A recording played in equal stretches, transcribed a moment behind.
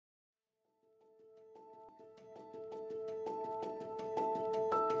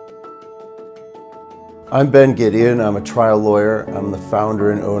I'm Ben Gideon. I'm a trial lawyer. I'm the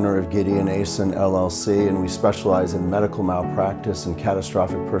founder and owner of Gideon, Asen, LLC, and we specialize in medical malpractice and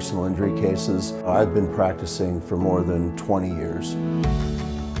catastrophic personal injury cases. I've been practicing for more than 20 years.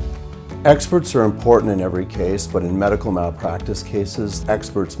 Experts are important in every case, but in medical malpractice cases,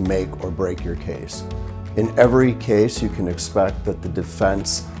 experts make or break your case. In every case, you can expect that the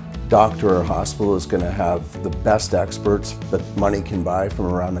defense doctor or hospital is going to have the best experts that money can buy from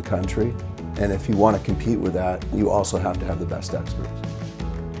around the country. And if you want to compete with that, you also have to have the best experts.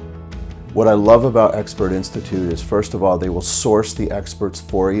 What I love about Expert Institute is, first of all, they will source the experts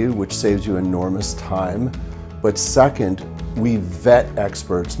for you, which saves you enormous time. But second, we vet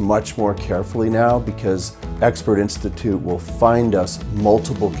experts much more carefully now because Expert Institute will find us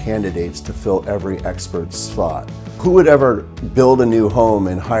multiple candidates to fill every expert's spot. Who would ever build a new home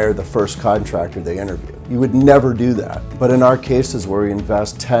and hire the first contractor they interview? You would never do that. But in our cases where we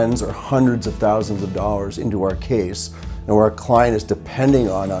invest tens or hundreds of thousands of dollars into our case and where our client is depending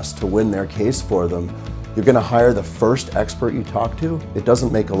on us to win their case for them, you're going to hire the first expert you talk to? It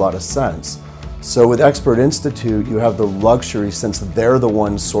doesn't make a lot of sense. So with Expert Institute, you have the luxury, since they're the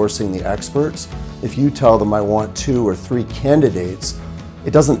ones sourcing the experts, if you tell them I want 2 or 3 candidates,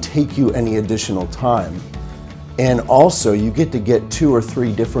 it doesn't take you any additional time. And also, you get to get 2 or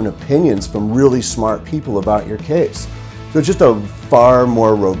 3 different opinions from really smart people about your case. So it's just a far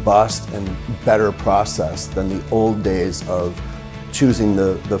more robust and better process than the old days of choosing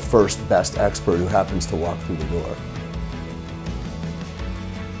the first best expert who happens to walk through the door.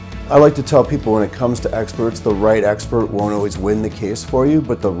 I like to tell people when it comes to experts, the right expert won't always win the case for you,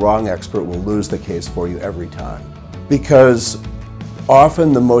 but the wrong expert will lose the case for you every time. Because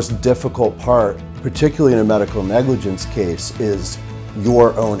often the most difficult part, particularly in a medical negligence case, is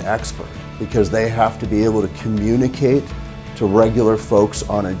your own expert, because they have to be able to communicate to regular folks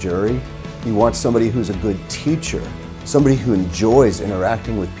on a jury. You want somebody who's a good teacher, somebody who enjoys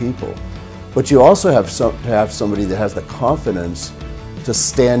interacting with people, but you also have to have somebody that has the confidence to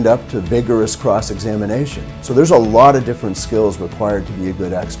stand up to vigorous cross-examination. So there's a lot of different skills required to be a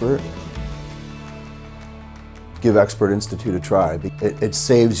good expert. Give Expert Institute a try. It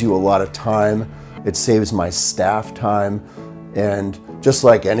saves you a lot of time. It saves my staff time, and just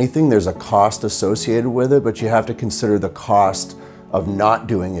like anything, there's a cost associated with it, but you have to consider the cost of not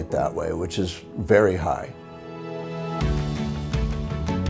doing it that way, which is very high.